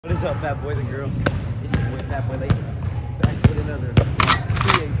What is up, fat boys and girls? It's your boy, Fat Boy Lady, back with another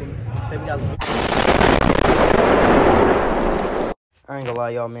video. Say we got I ain't gonna lie,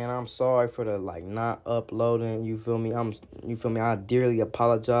 y'all, man. I'm sorry for the not uploading. You feel me? I dearly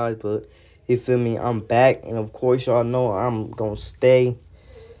apologize, but you feel me? I'm back, and of course, y'all know I'm gonna stay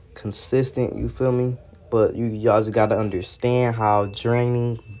consistent. You feel me? But y'all just gotta understand how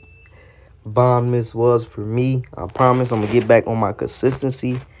draining Bomb this was for me. I promise I'm gonna get back on my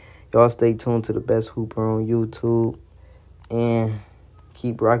consistency. Y'all stay tuned to the best hooper on YouTube and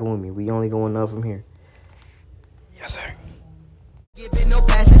keep rocking with me. We only going up from here. Yes, sir. Giving no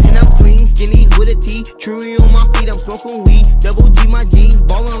passes and I'm clean, skinny with a T. Truly on my feet, I'm smoking weed. Double G my jeans,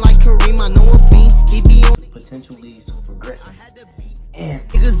 ballin' like Kareem. I know a fiend. He be on Potential leads to progression. And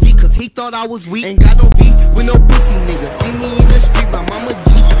nigga Z, cause he thought I was weak. Ain't got no beef with no pussy nigga. See me in the street, my mama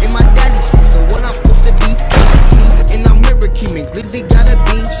G and my daddy street. So what I'm supposed to be? And I'm mirror keeping. Glizzy got a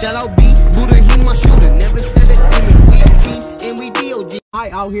beam. Shout out B. Buddha, he my shooter. Never said a demon. We a team and we DOG.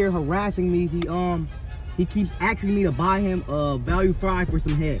 Out here harassing me. He keeps asking me to buy him a value fry for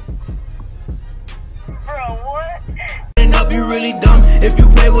some head. Bro, what? And I'll be really dumb if you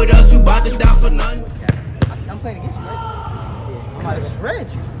play with us. You bout to die for none. I'm playing against you, right? Yeah. I'm about to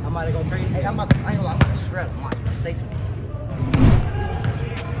shred you. I'm about to go crazy. Hey, I'm about to shred him. Stay tuned.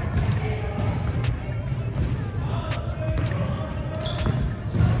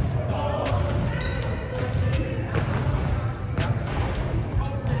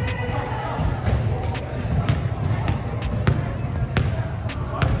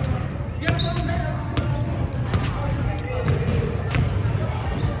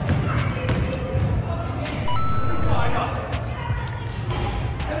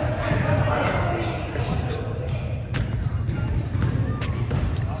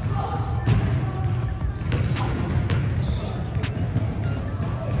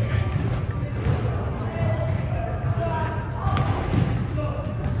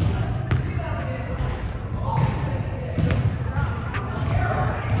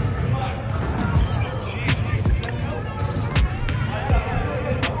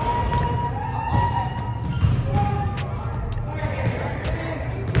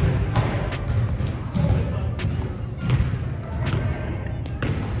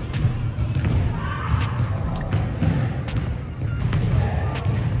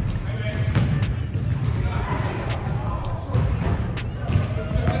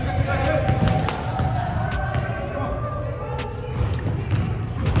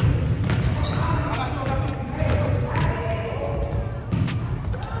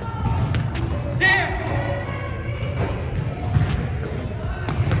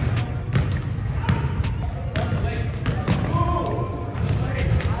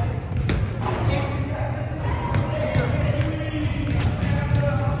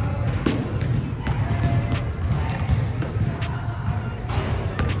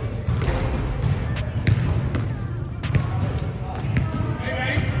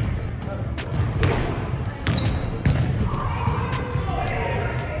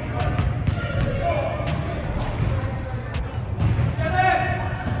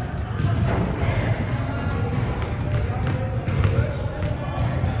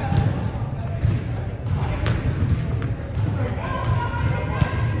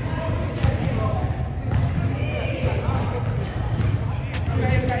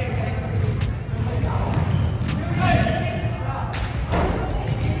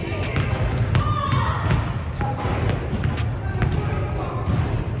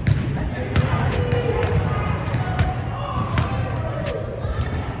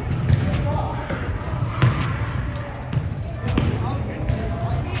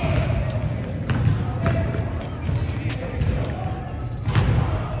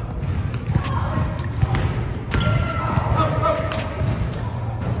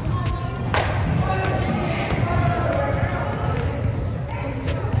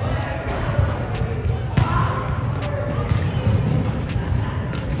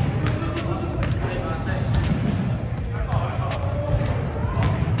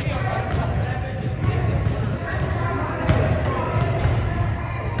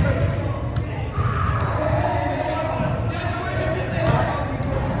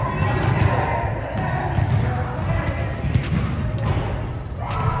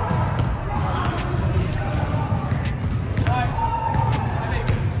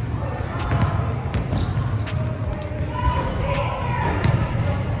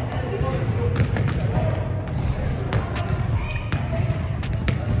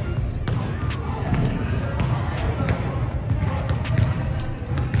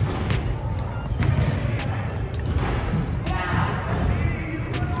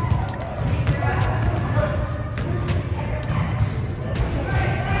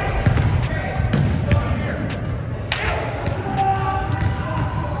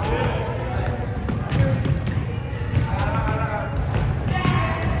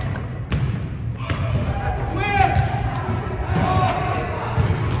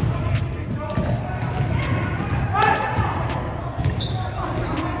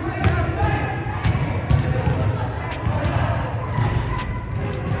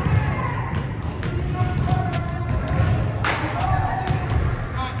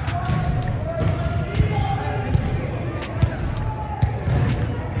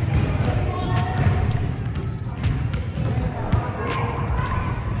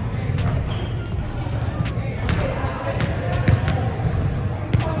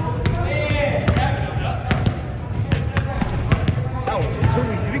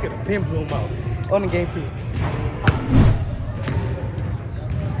 been blew him out. On the game too.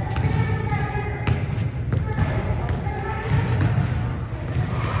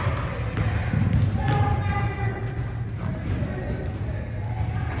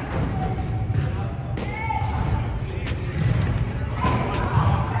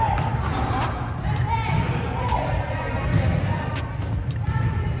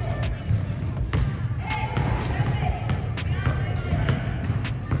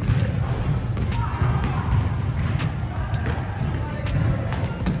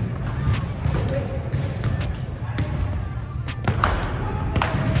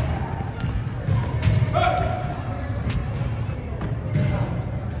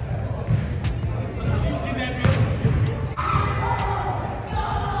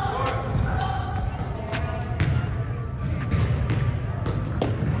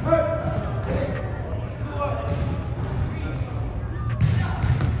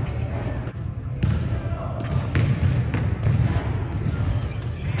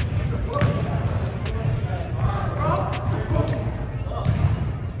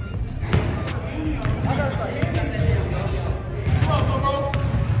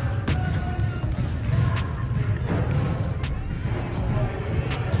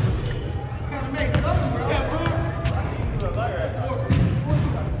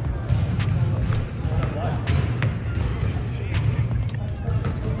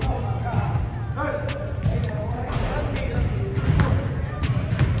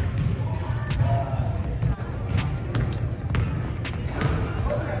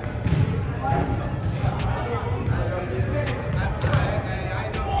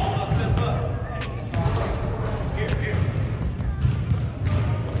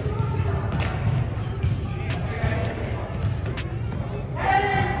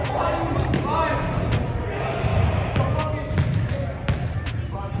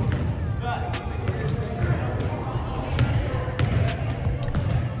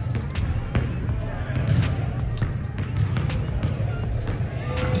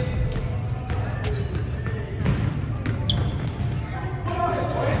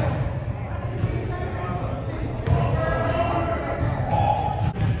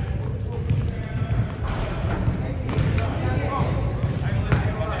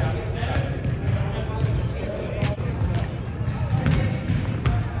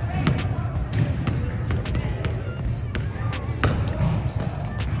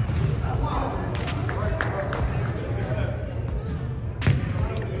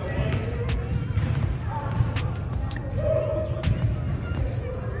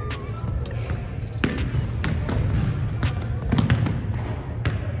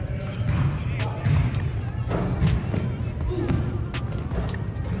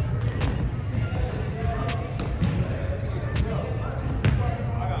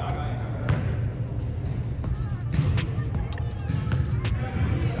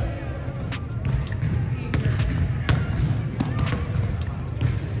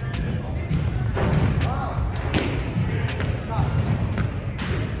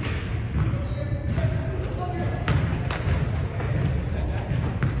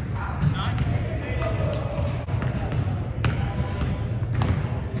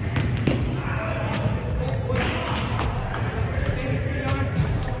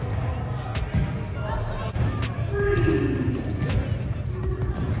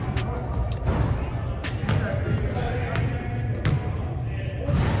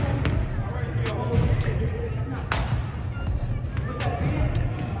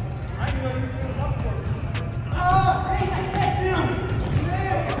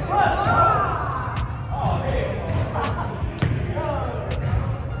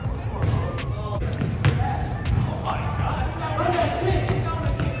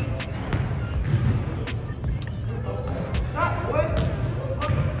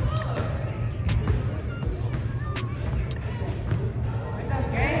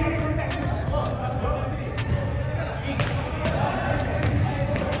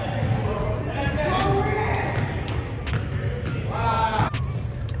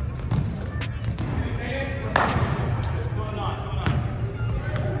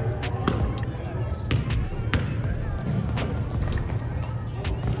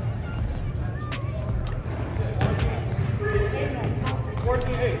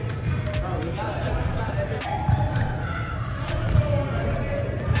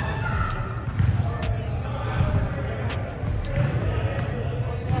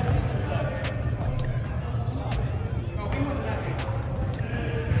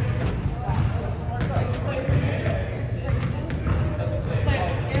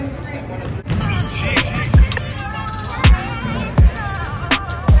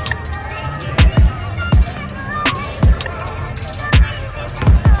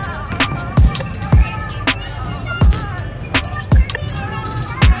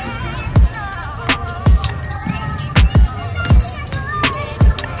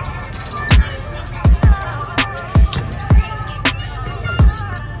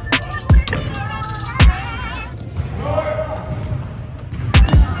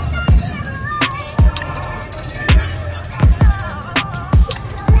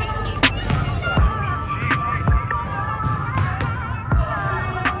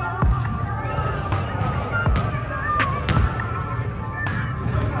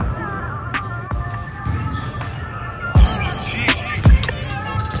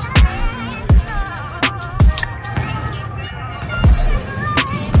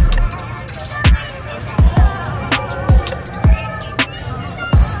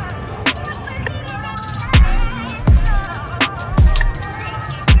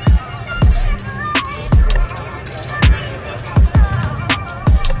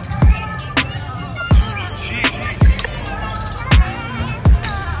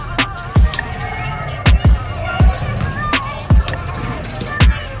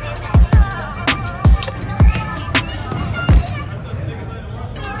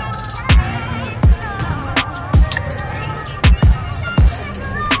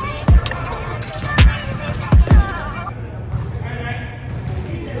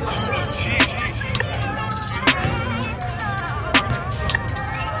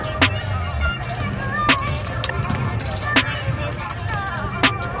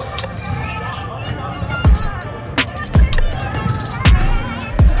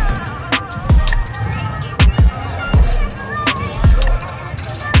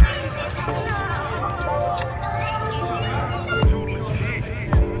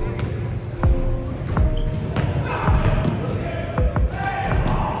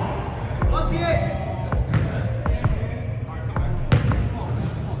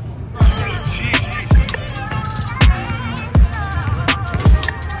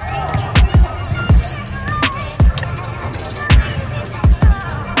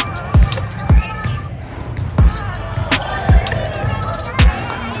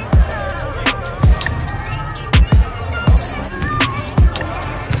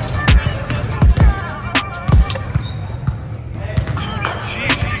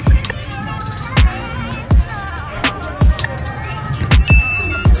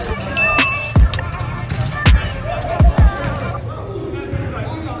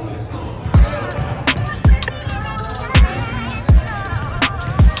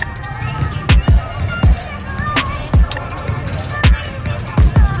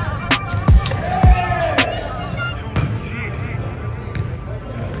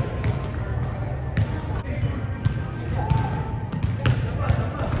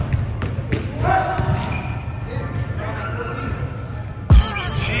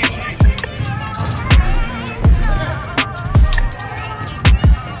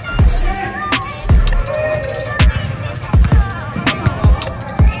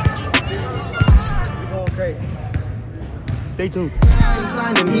 Stay tuned.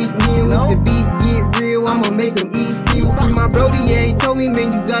 Sign to meet me with the beef get real. I'ma make them eat steel. Free my brody, yeah, he told me,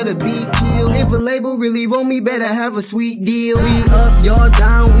 man, you gotta be killed. If a label really want me, better have a sweet deal. We up, y'all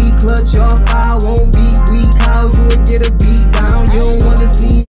down, we clutch, y'all foul. Won't beef, we cow, you would get a beat down. You don't wanna see